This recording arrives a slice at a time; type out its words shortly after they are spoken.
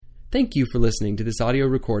Thank you for listening to this audio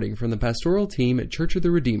recording from the pastoral team at Church of the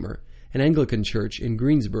Redeemer, an Anglican church in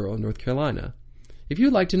Greensboro, North Carolina. If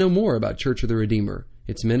you'd like to know more about Church of the Redeemer,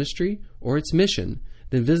 its ministry, or its mission,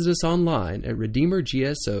 then visit us online at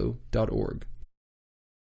redeemergso.org.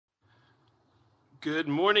 Good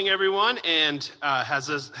morning, everyone, and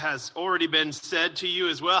has already been said to you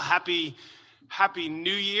as well, Happy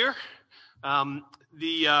New Year.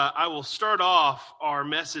 I will start off our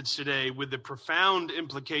message today with the profound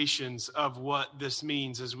implications of what this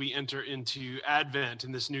means as we enter into Advent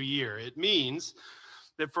in this new year. It means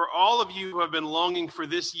that for all of you who have been longing for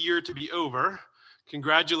this year to be over,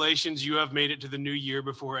 congratulations, you have made it to the new year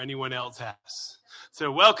before anyone else has.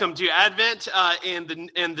 So welcome to Advent and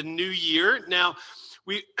the new year. Now,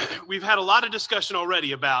 we've had a lot of discussion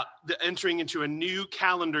already about entering into a new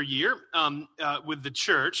calendar year with the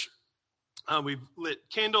church. We've lit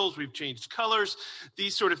candles, we've changed colors,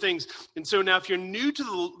 these sort of things. And so now if you're new to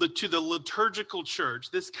the liturgical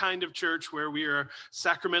church, this kind of church where we are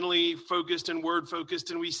sacramentally focused and word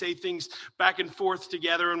focused, and we say things back and forth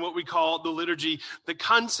together in what we call the liturgy, the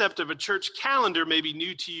concept of a church calendar may be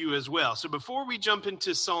new to you as well. So before we jump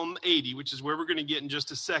into Psalm 80, which is where we're going to get in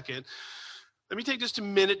just a second, let me take just a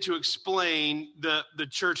minute to explain the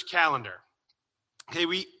church calendar. Okay,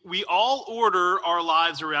 we all order our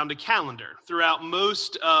lives around a calendar. Throughout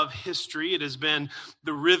most of history, it has been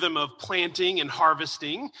the rhythm of planting and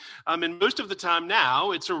harvesting. And most of the time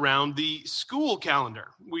now, it's around the school calendar.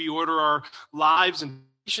 We order our lives and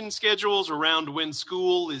schedules around when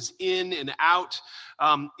school is in and out.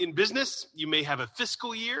 In business, you may have a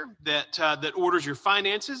fiscal year that orders your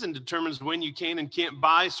finances and determines when you can and can't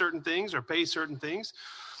buy certain things or pay certain things.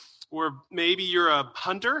 Or maybe you're a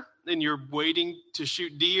hunter and you're waiting to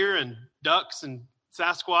shoot deer and ducks and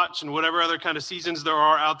Sasquatch and whatever other kind of seasons there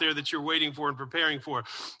are out there that you're waiting for and preparing for.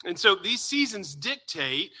 And so these seasons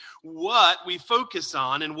dictate what we focus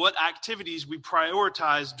on and what activities we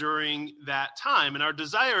prioritize during that time. And our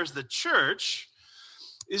desire as the church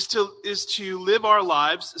is to live our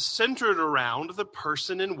lives centered around the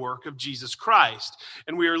person and work of Jesus Christ.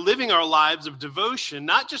 And we are living our lives of devotion,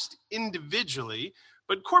 not just individually,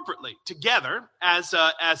 but corporately, together as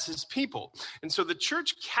his people. And so the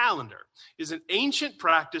church calendar is an ancient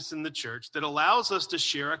practice in the church that allows us to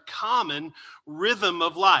share a common rhythm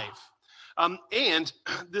of life. And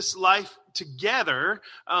this life together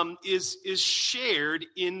is shared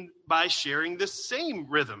by sharing the same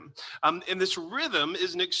rhythm. And this rhythm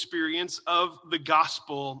is an experience of the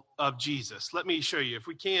gospel of Jesus. Let me show you. If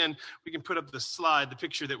we can put up the slide, the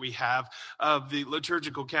picture that we have of the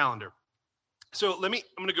liturgical calendar. So I'm going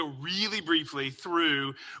to go really briefly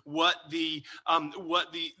through what the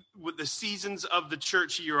seasons of the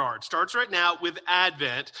church year are. It starts right now with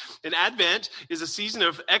Advent, and Advent is a season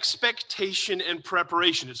of expectation and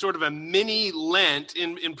preparation. It's sort of a mini Lent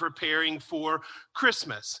in preparing for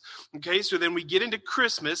Christmas. Okay, so then we get into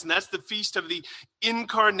Christmas, and that's the feast of the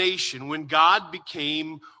Incarnation, when God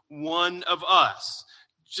became one of us.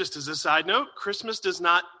 Just as a side note, Christmas does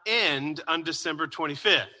not end on December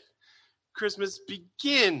 25th. Christmas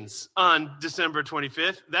begins on December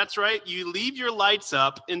 25th. That's right. You leave your lights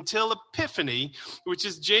up until Epiphany, which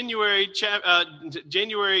is January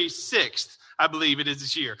 6th, I believe it is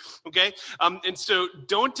this year. Okay. And so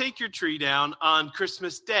don't take your tree down on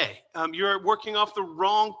Christmas Day. You're working off the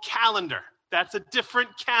wrong calendar. That's a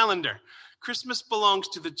different calendar. Christmas belongs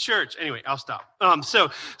to the church. Anyway, I'll stop. So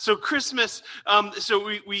Christmas, so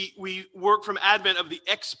we work from Advent of the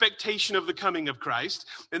expectation of the coming of Christ.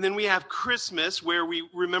 And then we have Christmas where we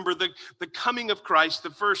remember the coming of Christ the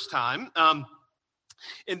first time.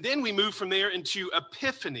 And then we move from there into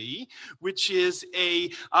Epiphany, which is a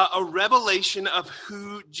revelation of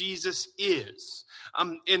who Jesus is.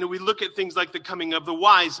 And we look at things like the coming of the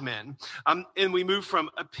wise men. And we move from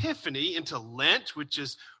Epiphany into Lent, which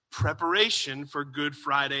is preparation for Good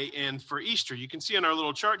Friday and for Easter. You can see on our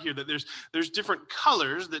little chart here that there's different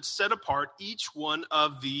colors that set apart each one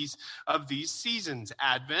of these seasons.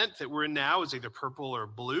 Advent that we're in now is either purple or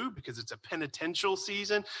blue because it's a penitential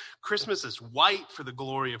season. Christmas is white for the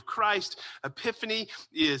glory of Christ. Epiphany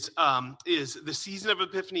is the season of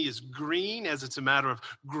Epiphany is green as it's a matter of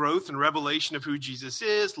growth and revelation of who Jesus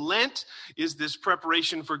is. Lent is this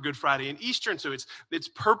preparation for Good Friday and Easter, and so it's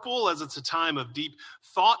purple as it's a time of deep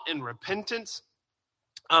thought and repentance.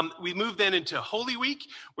 We move then into Holy Week,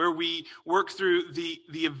 where we work through the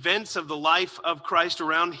events of the life of Christ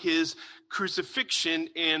around his crucifixion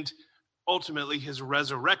and ultimately his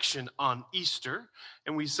resurrection on Easter,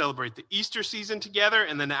 and we celebrate the Easter season together.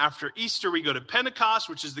 And then after Easter, we go to Pentecost,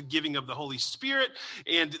 which is the giving of the Holy Spirit.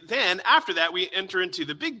 And then after that, we enter into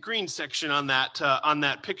the big green section on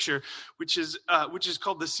that picture, which is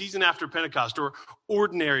called the season after Pentecost, or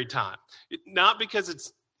ordinary time. Not because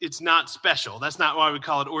it's not special. That's not why we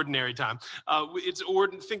call it ordinary time.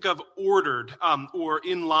 Think of ordered or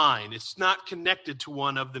in line. It's not connected to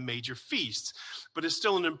one of the major feasts, but it's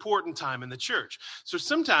still an important time in the church. So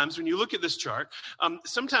sometimes when you look at this chart,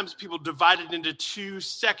 sometimes people divide it into two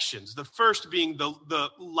sections. The first being the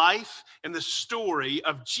life and the story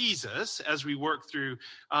of Jesus as we work through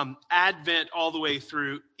Advent all the way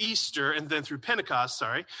through Easter and then through Pentecost,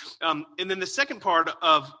 and then the second part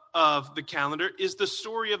of the calendar is the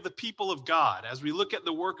story of the people of God as we look at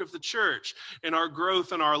the work of the church and our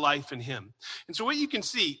growth and our life in him. And so what you can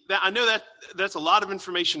see, that I know that's a lot of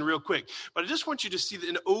information real quick, but I just want you to see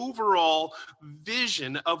an overall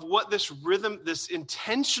vision of what this rhythm, this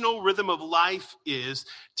intentional rhythm of life is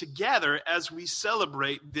together as we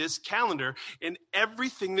celebrate this calendar. And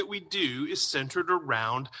everything that we do is centered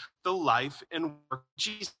around the life and work of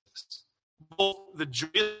Jesus, both the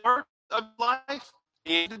joyous part of life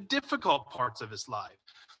and the difficult parts of his life.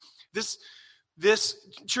 This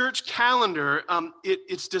church calendar,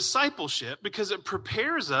 it's discipleship because it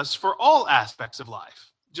prepares us for all aspects of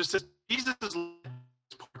life. Just as Jesus is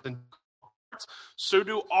parts, so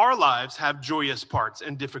do our lives have joyous parts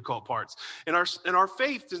and difficult parts. And our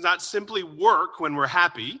faith does not simply work when we're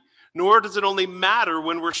happy, nor does it only matter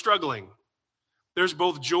when we're struggling. There's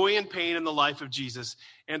both joy and pain in the life of Jesus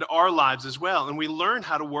and our lives as well. And we learn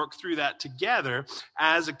how to work through that together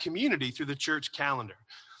as a community through the church calendar.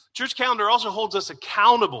 Church calendar also holds us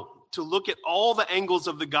accountable to look at all the angles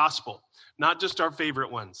of the gospel, not just our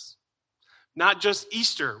favorite ones. Not just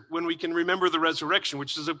Easter, when we can remember the resurrection,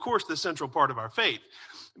 which is, of course, the central part of our faith.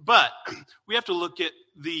 But we have to look at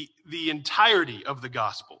the entirety of the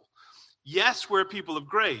gospel. Yes, we're a people of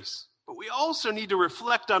grace, but we also need to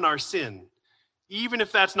reflect on our sin, even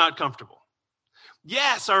if that's not comfortable.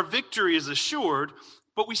 Yes, our victory is assured,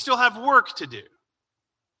 but we still have work to do.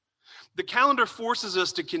 The calendar forces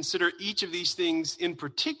us to consider each of these things in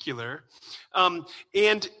particular, and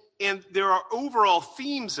there are overall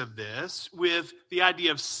themes of this with the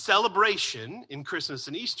idea of celebration in Christmas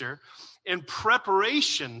and Easter and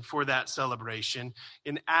preparation for that celebration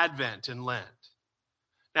in Advent and Lent.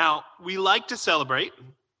 Now, we like to celebrate.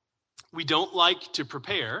 We don't like to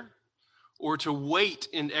prepare or to wait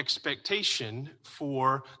in expectation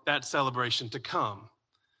for that celebration to come.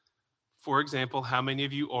 For example, how many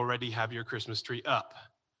of you already have your Christmas tree up?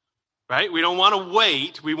 Right? We don't want to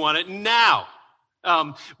wait. We want it now.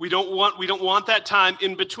 We don't want that time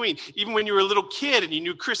in between. Even when you were a little kid and you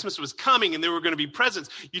knew Christmas was coming and there were going to be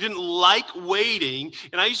presents, you didn't like waiting.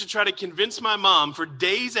 And I used to try to convince my mom for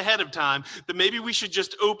days ahead of time that maybe we should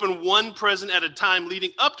just open one present at a time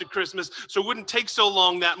leading up to Christmas so it wouldn't take so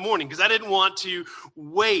long that morning, because I didn't want to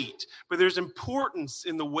wait. But there's importance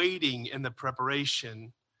in the waiting and the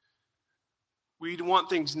preparation. We want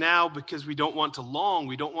things now because we don't want to long.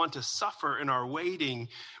 We don't want to suffer in our waiting.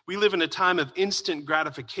 We live in a time of instant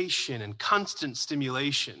gratification and constant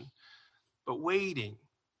stimulation. But waiting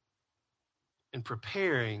and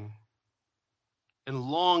preparing and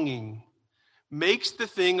longing makes the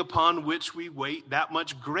thing upon which we wait that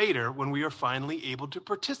much greater when we are finally able to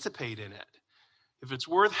participate in it. If it's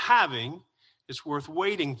worth having, it's worth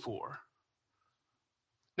waiting for.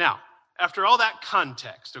 Now, after all that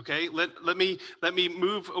context, okay, let me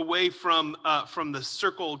move away from the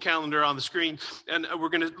circle calendar on the screen, and we're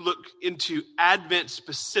going to look into Advent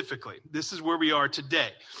specifically. This is where we are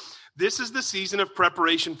today. This is the season of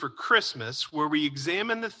preparation for Christmas, where we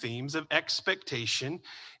examine the themes of expectation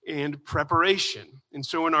and preparation. And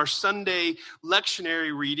so in our Sunday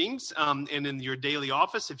lectionary readings, and in your daily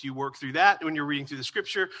office, if you work through that, when you're reading through the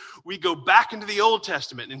scripture, we go back into the Old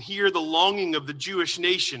Testament and hear the longing of the Jewish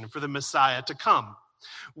nation for the Messiah to come.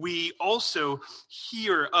 We also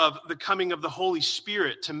hear of the coming of the Holy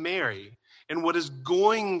Spirit to Mary and what is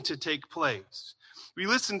going to take place. We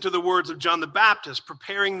listen to the words of John the Baptist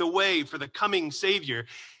preparing the way for the coming Savior,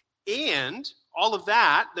 and all of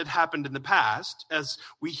that happened in the past as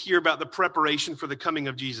we hear about the preparation for the coming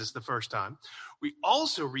of Jesus the first time. We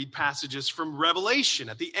also read passages from Revelation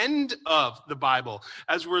at the end of the Bible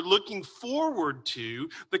as we're looking forward to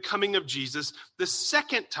the coming of Jesus the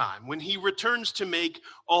second time when he returns to make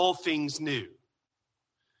all things new.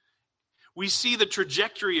 We see the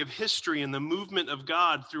trajectory of history and the movement of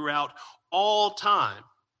God throughout all time.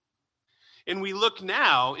 And we look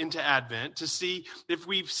now into Advent to see if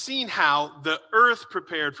we've seen how the earth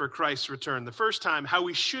prepared for Christ's return the first time, how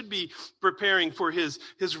we should be preparing for his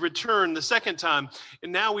return the second time.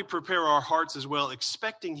 And now we prepare our hearts as well,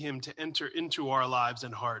 expecting him to enter into our lives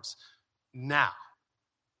and hearts now.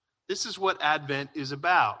 This is what Advent is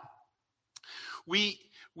about. We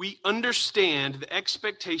understand the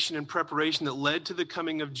expectation and preparation that led to the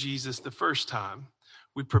coming of Jesus the first time.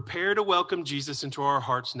 We prepare to welcome Jesus into our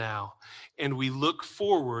hearts now, and we look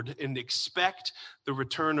forward and expect the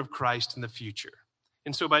return of Christ in the future.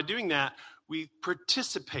 And so by doing that, we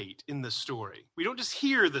participate in the story. We don't just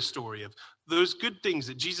hear the story of those good things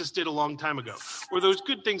that Jesus did a long time ago, or those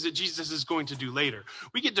good things that Jesus is going to do later.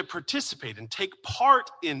 We get to participate and take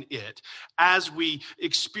part in it as we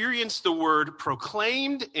experience the word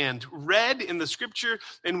proclaimed and read in the scripture,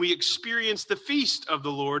 and we experience the feast of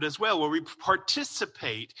the Lord as well, where we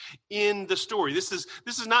participate in the story. This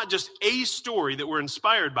is not just a story that we're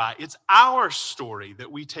inspired by. It's our story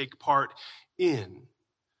that we take part in.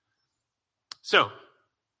 So,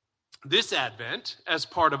 this Advent, as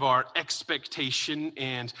part of our expectation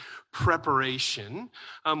and preparation,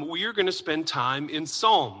 we are going to spend time in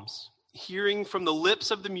Psalms, hearing from the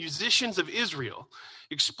lips of the musicians of Israel,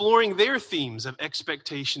 exploring their themes of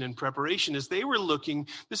expectation and preparation as they were looking,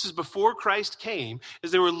 this is before Christ came,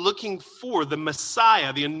 as they were looking for the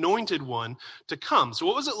Messiah, the anointed one, to come. So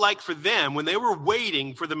what was it like for them when they were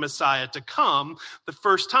waiting for the Messiah to come the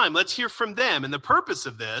first time? Let's hear from them. And the purpose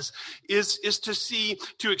of this is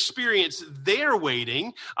to experience their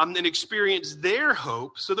waiting and experience their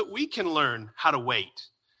hope so that we can learn how to wait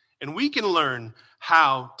and we can learn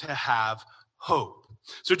how to have hope.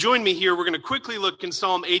 So join me here. We're going to quickly look in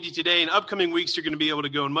Psalm 80 today. In upcoming weeks, you're going to be able to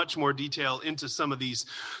go in much more detail into some of these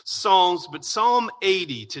Psalms. But Psalm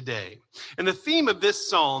 80 today. And the theme of this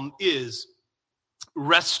Psalm is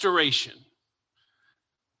restoration.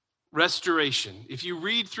 Restoration. If you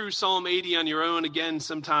read through Psalm 80 on your own again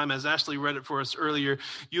sometime, as Ashley read it for us earlier,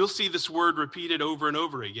 you'll see this word repeated over and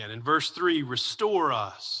over again. In verse 3, restore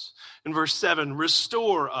us. In verse 7,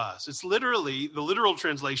 restore us. It's literally, the literal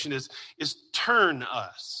translation is turn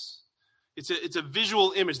us. It's a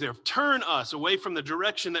visual image there. Turn us away from the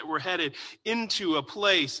direction that we're headed into a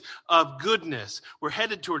place of goodness. We're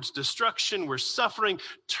headed towards destruction. We're suffering.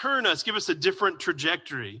 Turn us. Give us a different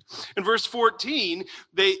trajectory. In verse 14,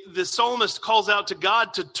 the psalmist calls out to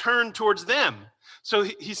God to turn towards them. So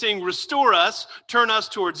he's saying, restore us, turn us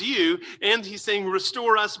towards you. And he's saying,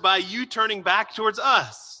 restore us by you turning back towards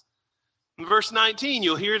us. In verse 19,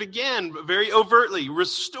 you'll hear it again, very overtly,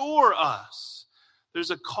 restore us. There's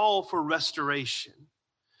a call for restoration.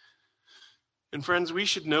 And friends, we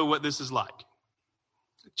should know what this is like.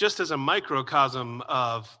 Just as a microcosm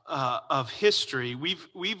of history,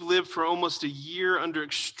 we've lived for almost a year under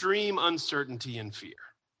extreme uncertainty and fear.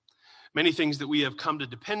 Many things that we have come to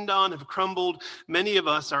depend on have crumbled. Many of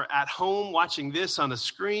us are at home watching this on a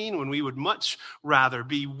screen when we would much rather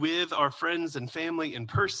be with our friends and family in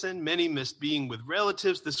person. Many missed being with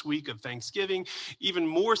relatives this week of Thanksgiving. Even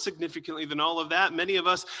more significantly than all of that, many of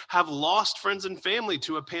us have lost friends and family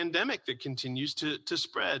to a pandemic that continues to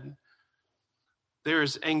spread.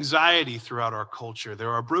 There's anxiety throughout our culture.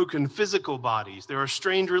 There are broken physical bodies. There are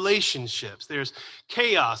strained relationships. There's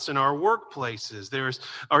chaos in our workplaces.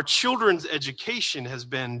 Our children's education has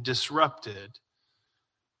been disrupted.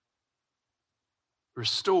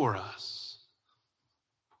 Restore us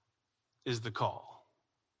is the call.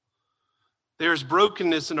 There's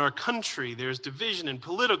brokenness in our country. There's division in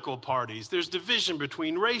political parties. There's division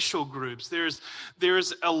between racial groups.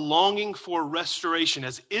 There's a longing for restoration.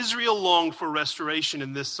 As Israel longed for restoration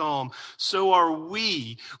in this psalm, so are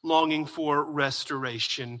we longing for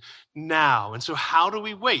restoration now. And so how do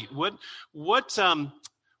we wait? What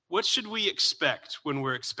should we expect when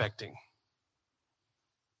we're expecting?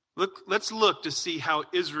 Let's look to see how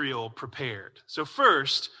Israel prepared. So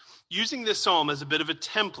first, using this psalm as a bit of a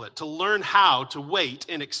template to learn how to wait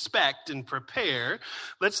and expect and prepare,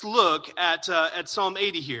 let's look at Psalm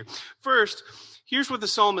 80 here. First, here's what the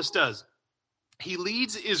psalmist does. He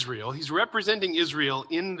leads Israel. He's representing Israel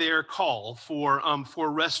in their call for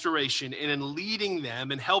restoration and in leading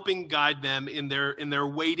them and helping guide them in their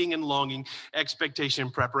waiting and longing, expectation,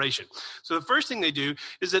 and preparation. So the first thing they do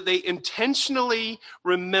is that they intentionally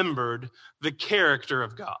remembered the character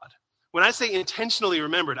of God. When I say intentionally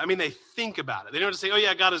remembered, I mean they think about it. They don't just say, oh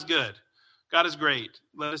yeah, God is good. God is great.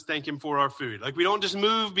 Let us thank him for our food. Like we don't just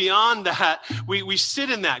move beyond that. We sit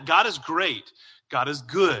in that. God is great. God is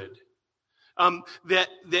good. That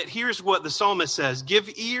here's what the psalmist says. Give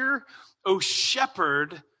ear, O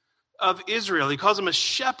shepherd of Israel. He calls him a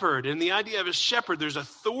shepherd. And the idea of a shepherd, there's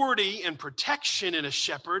authority and protection in a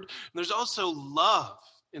shepherd. And there's also love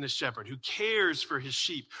in a shepherd who cares for his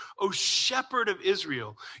sheep. O shepherd of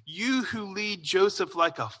Israel, you who lead Joseph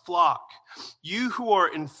like a flock, you who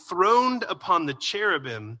are enthroned upon the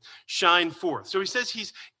cherubim, shine forth. So he says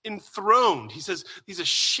he's enthroned. He says he's a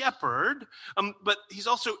shepherd, but he's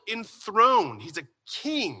also enthroned. He's a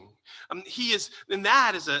king. He is, and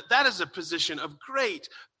that is a position of great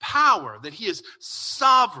power, that he is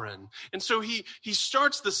sovereign. And so he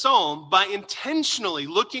starts the psalm by intentionally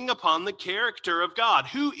looking upon the character of God.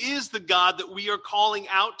 Who is the God that we are calling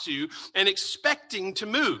out to and expecting to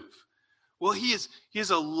move? Well, he is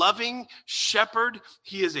a loving shepherd.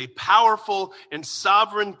 He is a powerful and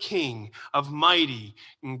sovereign king of mighty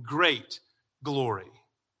and great glory.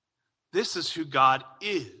 This is who God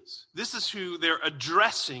is. This is who they're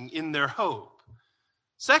addressing in their hope.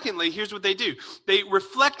 Secondly, here's what they do. They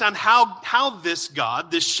reflect on how this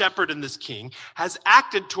God, this shepherd and this king, has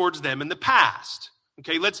acted towards them in the past.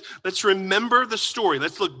 Okay, let's remember the story.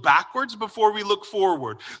 Let's look backwards before we look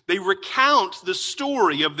forward. They recount the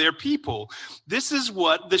story of their people. This is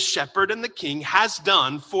what the shepherd and the king has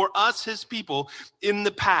done for us, his people, in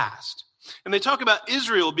the past. And they talk about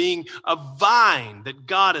Israel being a vine that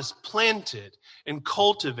God has planted and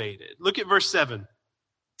cultivated. Look at verse 7.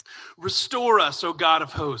 Restore us, O God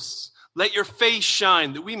of hosts. Let your face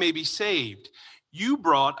shine that we may be saved. You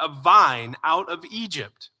brought a vine out of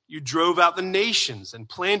Egypt. You drove out the nations and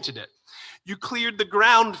planted it. You cleared the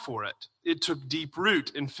ground for it. It took deep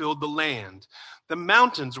root and filled the land. The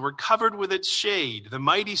mountains were covered with its shade, the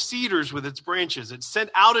mighty cedars with its branches. It sent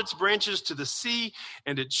out its branches to the sea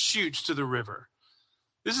and its shoots to the river.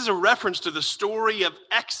 This is a reference to the story of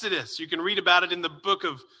Exodus. You can read about it in the book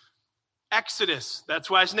of Exodus. That's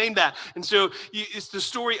why it's named that. And so it's the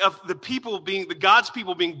story of the God's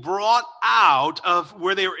people being brought out of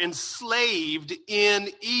where they were enslaved in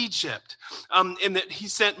Egypt. And that he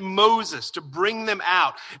sent Moses to bring them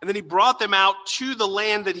out. And then he brought them out to the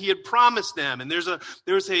land that he had promised them. And there's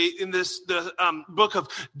the book of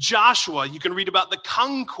Joshua, you can read about the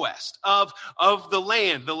conquest of the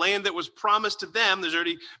land that was promised to them. There's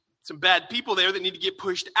already some bad people there that need to get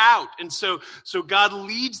pushed out. And so God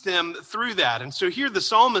leads them through that. And so here the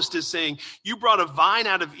psalmist is saying, you brought a vine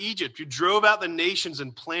out of Egypt. You drove out the nations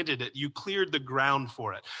and planted it. You cleared the ground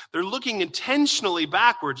for it. They're looking intentionally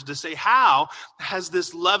backwards to say, how has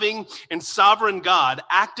this loving and sovereign God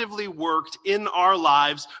actively worked in our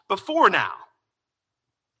lives before now?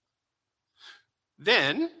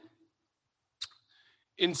 Then,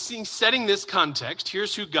 in setting this context,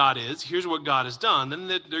 here's who God is, here's what God has done, then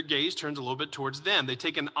their gaze turns a little bit towards them. They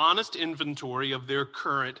take an honest inventory of their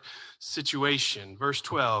current situation. Verse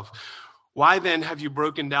 12, why then have you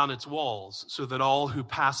broken down its walls so that all who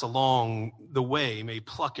pass along the way may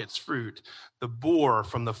pluck its fruit? The boar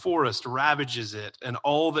from the forest ravages it, and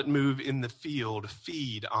all that move in the field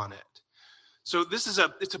feed on it. So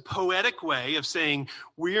it's a poetic way of saying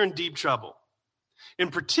we're in deep trouble. In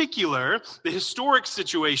particular, the historic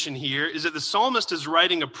situation here is that the psalmist is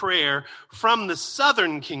writing a prayer from the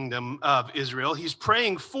southern kingdom of Israel. He's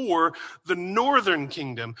praying for the northern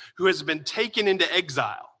kingdom who has been taken into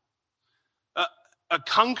exile. A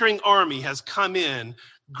conquering army has come in,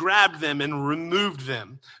 grabbed them, and removed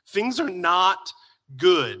them. Things are not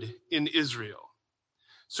good in Israel.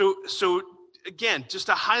 So again, just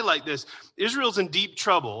to highlight this, Israel's in deep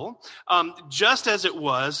trouble, just as it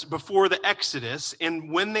was before the Exodus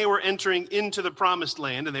and when they were entering into the promised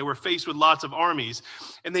land and they were faced with lots of armies.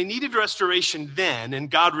 And they needed restoration then, and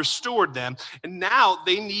God restored them. And now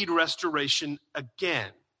they need restoration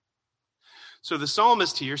again. So the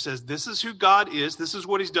psalmist here says, this is who God is. This is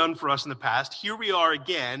what he's done for us in the past. Here we are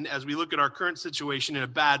again as we look at our current situation in a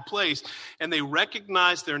bad place. And they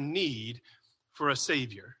recognize their need for a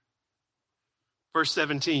Savior. Verse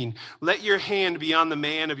 17, let your hand be on the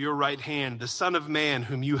man of your right hand, the Son of Man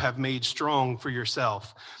whom you have made strong for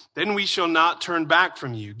yourself. Then we shall not turn back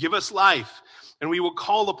from you. Give us life, and we will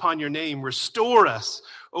call upon your name. Restore us,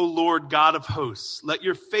 O Lord God of hosts. Let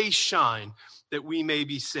your face shine that we may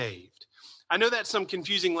be saved. I know that's some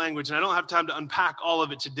confusing language, and I don't have time to unpack all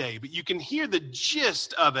of it today, but you can hear the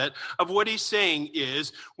gist of it, of what he's saying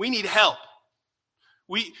is, we need help.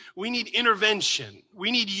 We need intervention.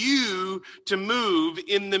 We need you to move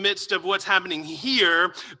in the midst of what's happening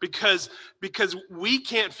here because we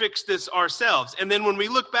can't fix this ourselves. And then when we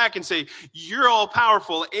look back and say, you're all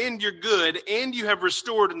powerful and you're good and you have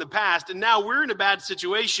restored in the past, and now we're in a bad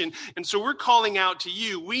situation, and so we're calling out to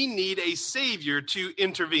you. We need a Savior to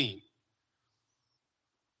intervene.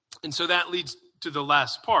 And so that leads to the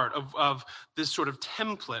last part of this sort of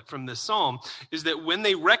template from this psalm is that when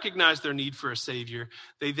they recognize their need for a Savior,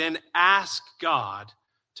 they then ask God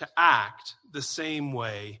to act the same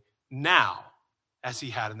way now as he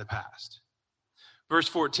had in the past. Verse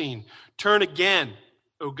 14, turn again,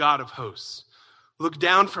 O God of hosts. Look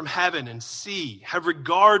down from heaven and see. Have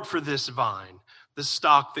regard for this vine, the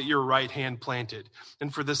stock that your right hand planted,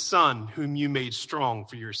 and for the son whom you made strong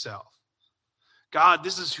for yourself. God,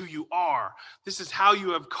 this is who you are. This is how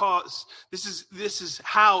you have caused, this is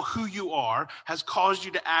how who you are has caused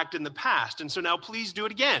you to act in the past. And so now please do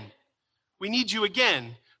it again. We need you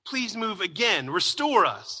again. Please move again. Restore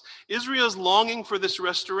us. Israel is longing for this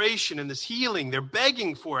restoration and this healing. They're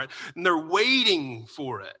begging for it and they're waiting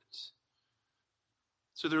for it.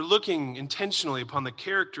 So they're looking intentionally upon the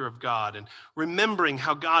character of God and remembering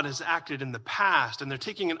how God has acted in the past. And they're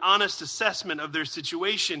taking an honest assessment of their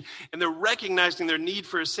situation, and they're recognizing their need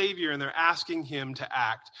for a Savior, and they're asking him to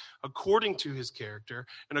act according to his character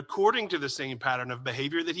and according to the same pattern of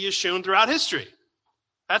behavior that he has shown throughout history.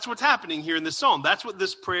 That's what's happening here in this psalm. That's what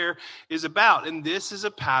this prayer is about. And this is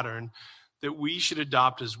a pattern that we should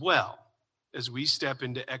adopt as well as we step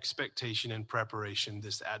into expectation and preparation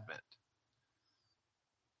this Advent.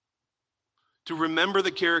 To remember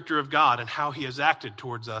the character of God and how he has acted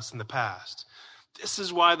towards us in the past. This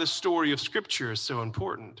is why the story of Scripture is so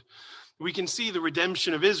important. We can see the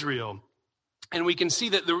redemption of Israel, and we can see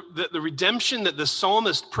that the redemption that the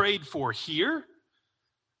psalmist prayed for here,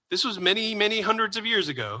 this was many, many hundreds of years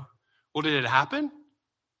ago. Well, did it happen?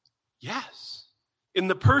 Yes. In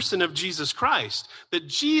the person of Jesus Christ, that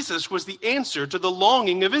Jesus was the answer to the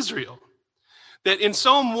longing of Israel. That in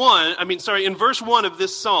in verse 1 of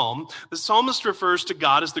this psalm, the psalmist refers to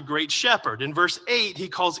God as the great shepherd. In verse 8, he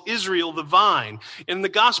calls Israel the vine. In the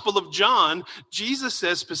Gospel of John, Jesus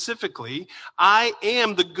says specifically, I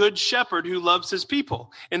am the good shepherd who loves his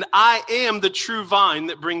people, and I am the true vine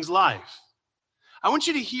that brings life. I want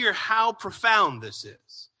you to hear how profound this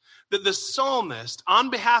is. That the psalmist, on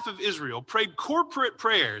behalf of Israel, prayed corporate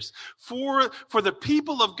prayers for the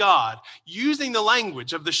people of God, using the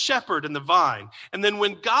language of the shepherd and the vine. And then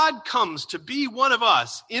when God comes to be one of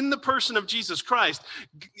us in the person of Jesus Christ,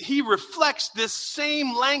 he reflects this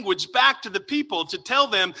same language back to the people to tell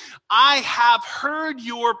them, I have heard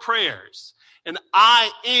your prayers, and I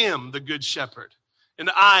am the good shepherd, and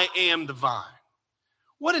I am the vine.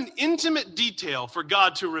 What an intimate detail for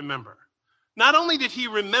God to remember. Not only did he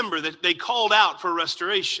remember that they called out for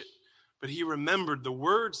restoration, but he remembered the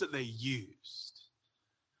words that they used.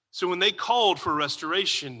 So when they called for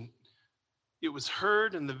restoration, it was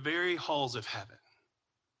heard in the very halls of heaven.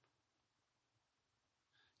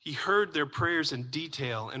 He heard their prayers in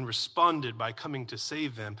detail and responded by coming to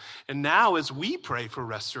save them. And now as we pray for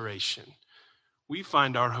restoration, we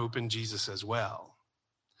find our hope in Jesus as well.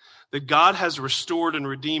 That God has restored and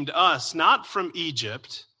redeemed us, not from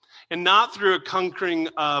Egypt, and not through a conquering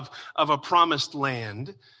of a promised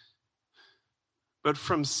land, but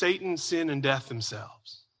from Satan, sin, and death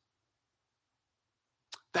themselves.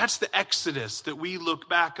 That's the exodus that we look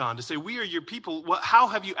back on to say, we are your people. How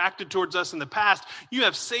have you acted towards us in the past? You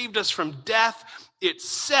have saved us from death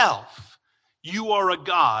itself. You are a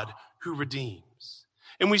God who redeems.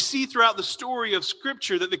 And we see throughout the story of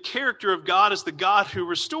Scripture that the character of God is the God who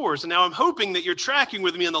restores. And now I'm hoping that you're tracking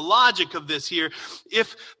with me on the logic of this here.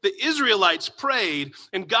 If the Israelites prayed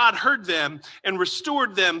and God heard them and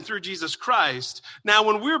restored them through Jesus Christ, now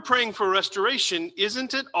when we're praying for restoration,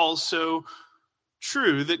 isn't it also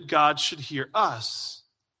true that God should hear us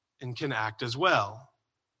and can act as well?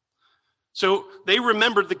 So they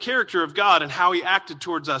remembered the character of God and how he acted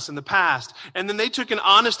towards us in the past. And then they took an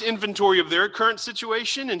honest inventory of their current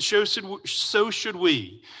situation, and so should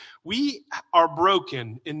we. We are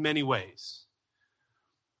broken in many ways.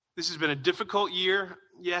 This has been a difficult year.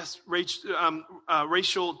 Yes,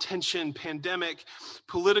 racial tension, pandemic,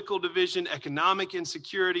 political division, economic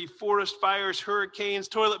insecurity, forest fires, hurricanes,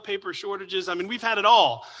 toilet paper shortages. We've had it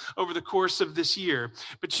all over the course of this year.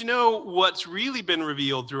 But you know what's really been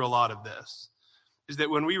revealed through a lot of this is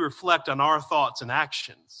that when we reflect on our thoughts and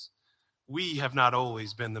actions, we have not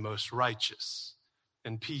always been the most righteous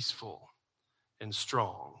and peaceful and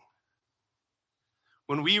strong.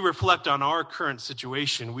 When we reflect on our current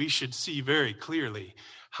situation, we should see very clearly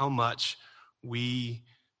how much we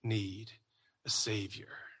need a Savior.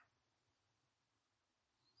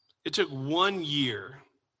 It took 1 year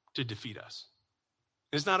to defeat us.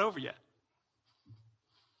 It's not over yet.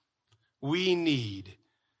 We need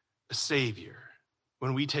a Savior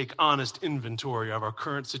when we take honest inventory of our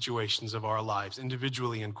current situations of our lives,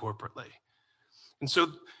 individually and corporately. And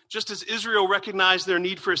so just as Israel recognized their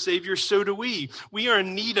need for a Savior, so do we. We are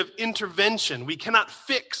in need of intervention. We cannot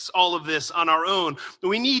fix all of this on our own.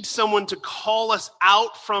 We need someone to call us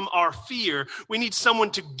out from our fear. We need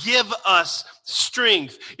someone to give us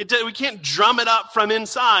strength. We can't drum it up from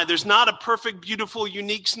inside. There's not a perfect, beautiful,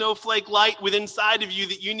 unique snowflake light within inside of you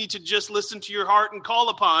that you need to just listen to your heart and call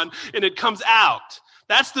upon, and it comes out.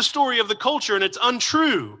 That's the story of the culture, and it's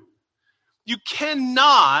untrue. You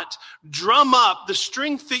cannot drum up the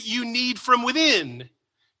strength that you need from within.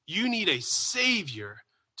 You need a Savior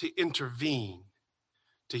to intervene,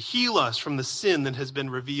 to heal us from the sin that has been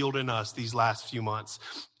revealed in us these last few months,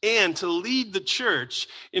 and to lead the church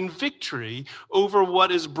in victory over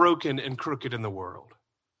what is broken and crooked in the world.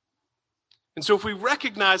 And so if we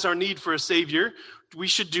recognize our need for a Savior, we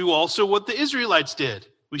should do also what the Israelites did.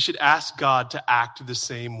 We should ask God to act the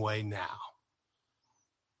same way now.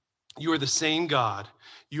 You are the same God.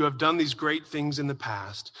 You have done these great things in the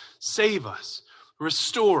past. Save us,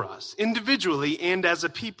 restore us, individually and as a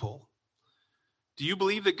people. Do you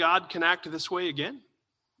believe that God can act this way again?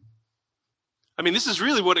 I mean, this is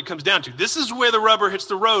really what it comes down to. This is where the rubber hits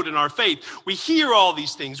the road in our faith. We hear all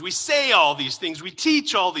these things. We say all these things. We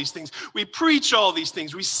teach all these things. We preach all these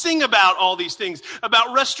things. We sing about all these things,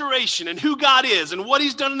 about restoration and who God is and what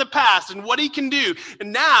he's done in the past and what he can do.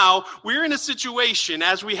 And now we're in a situation,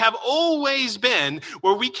 as we have always been,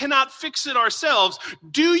 where we cannot fix it ourselves.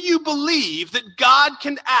 Do you believe that God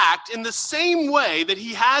can act in the same way that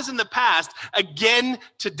he has in the past again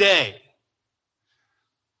today?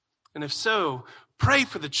 And if so, pray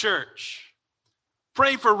for the church.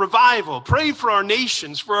 Pray for revival. Pray for our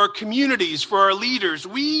nations, for our communities, for our leaders.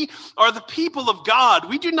 We are the people of God.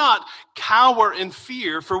 We do not cower in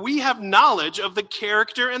fear, for we have knowledge of the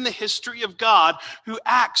character and the history of God who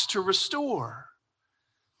acts to restore.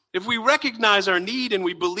 If we recognize our need and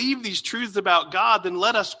we believe these truths about God, then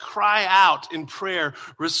let us cry out in prayer,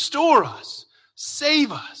 restore us,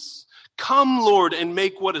 save us. Come, Lord, and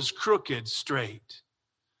make what is crooked straight.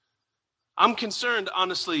 I'm concerned,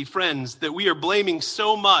 honestly, friends, that we are blaming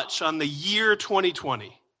so much on the year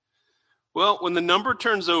 2020. Well, when the number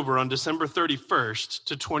turns over on December 31st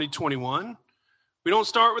to 2021, we don't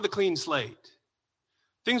start with a clean slate.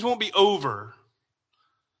 Things won't be over.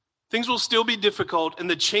 Things will still be difficult, and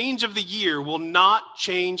the change of the year will not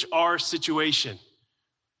change our situation.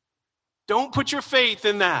 Don't put your faith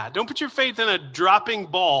in that. Don't put your faith in a dropping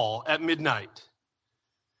ball at midnight.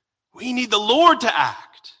 We need the Lord to act.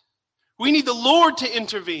 We need the Lord to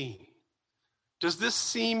intervene. Does this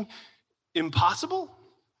seem impossible?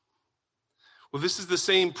 Well, this is the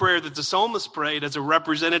same prayer that the psalmist prayed as a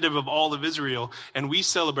representative of all of Israel, and we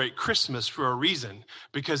celebrate Christmas for a reason,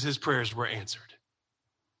 because his prayers were answered.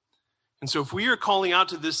 And so if we are calling out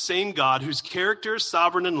to this same God whose character is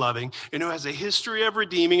sovereign and loving and who has a history of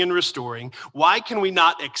redeeming and restoring, why can we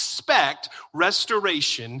not expect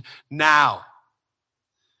restoration now?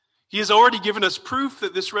 He has already given us proof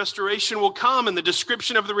that this restoration will come in the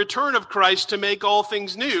description of the return of Christ to make all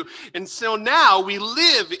things new. And so now we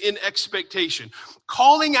live in expectation,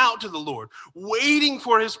 calling out to the Lord, waiting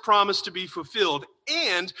for his promise to be fulfilled.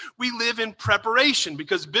 And we live in preparation,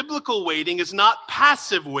 because biblical waiting is not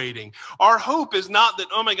passive waiting. Our hope is not that,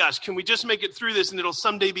 oh my gosh, can we just make it through this and it'll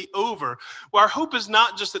someday be over? Well, our hope is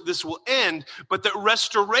not just that this will end, but that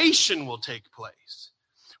restoration will take place.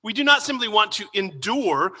 We do not simply want to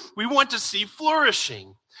endure, we want to see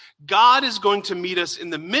flourishing. God is going to meet us in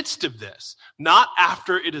the midst of this, not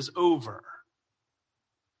after it is over.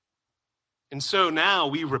 And so now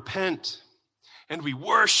we repent, and we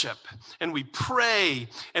worship, and we pray,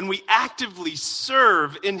 and we actively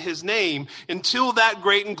serve in his name until that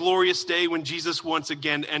great and glorious day when Jesus once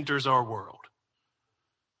again enters our world.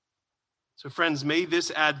 So friends, may this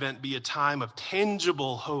Advent be a time of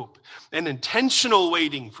tangible hope and intentional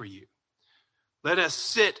waiting for you. Let us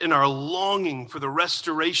sit in our longing for the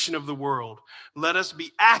restoration of the world. Let us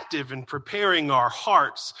be active in preparing our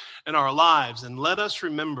hearts and our lives. And let us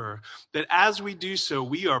remember that as we do so,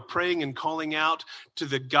 we are praying and calling out to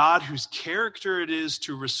the God whose character it is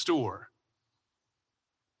to restore.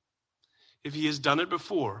 If he has done it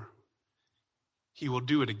before, he will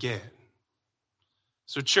do it again.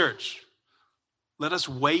 So church, let us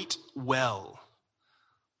wait well.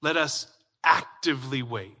 Let us actively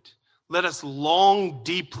wait. Let us long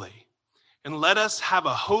deeply. And let us have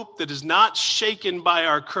a hope that is not shaken by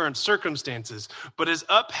our current circumstances, but is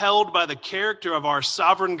upheld by the character of our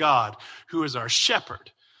sovereign God, who is our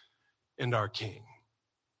shepherd and our king.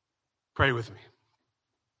 Pray with me.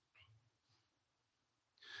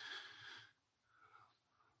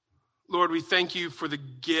 Lord, we thank you for the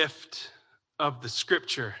gift of the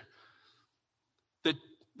scripture.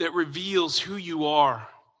 that reveals who you are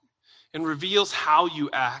and reveals how you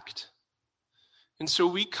act. And so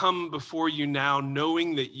we come before you now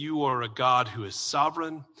knowing that you are a God who is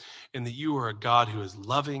sovereign, and that you are a God who is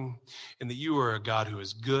loving, and that you are a God who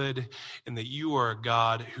is good, and that you are a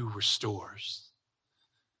God who restores.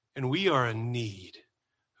 And we are in need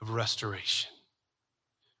of restoration.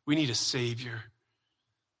 We need a Savior.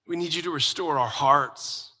 We need you to restore our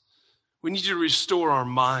hearts. We need you to restore our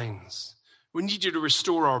minds. We need you to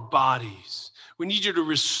restore our bodies. We need you to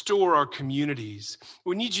restore our communities.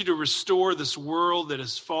 We need you to restore this world that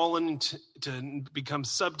has fallen to become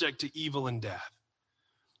subject to evil and death.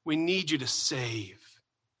 We need you to save.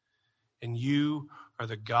 And you are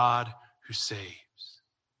the God who saves.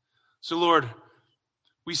 So, Lord,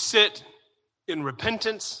 we sit in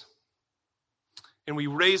repentance and we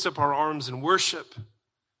raise up our arms in worship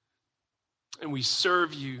and we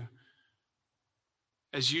serve you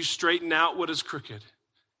as you straighten out what is crooked.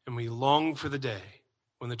 And we long for the day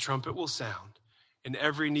when the trumpet will sound and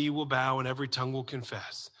every knee will bow and every tongue will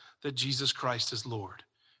confess that Jesus Christ is Lord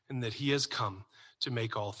and that he has come to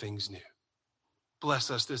make all things new.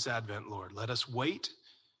 Bless us this Advent, Lord. Let us wait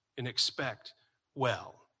and expect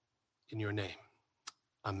well in your name.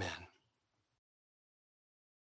 Amen.